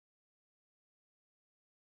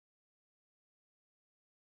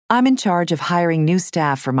I'm in charge of hiring new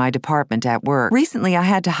staff for my department at work. Recently, I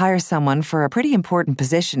had to hire someone for a pretty important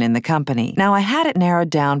position in the company. Now, I had it narrowed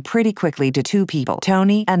down pretty quickly to two people,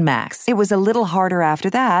 Tony and Max. It was a little harder after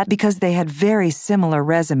that because they had very similar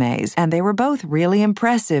resumes, and they were both really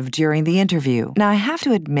impressive during the interview. Now, I have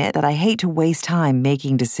to admit that I hate to waste time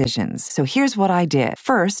making decisions. So here's what I did.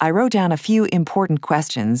 First, I wrote down a few important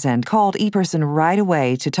questions and called each person right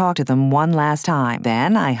away to talk to them one last time.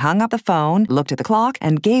 Then I hung up the phone, looked at the clock,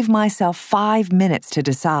 and gave myself 5 minutes to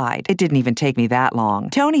decide. It didn't even take me that long.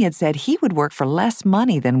 Tony had said he would work for less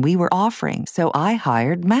money than we were offering, so I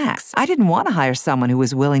hired Max. I didn't want to hire someone who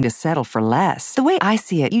was willing to settle for less. The way I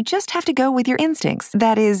see it, you just have to go with your instincts.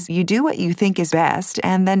 That is, you do what you think is best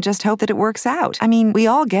and then just hope that it works out. I mean, we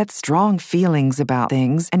all get strong feelings about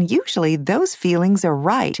things, and usually those feelings are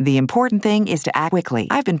right. The important thing is to act quickly.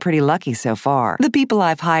 I've been pretty lucky so far. The people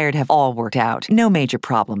I've hired have all worked out. No major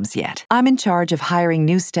problems yet. I'm in charge of hiring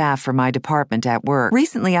new staff for my department at work.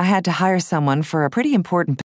 Recently, I had to hire someone for a pretty important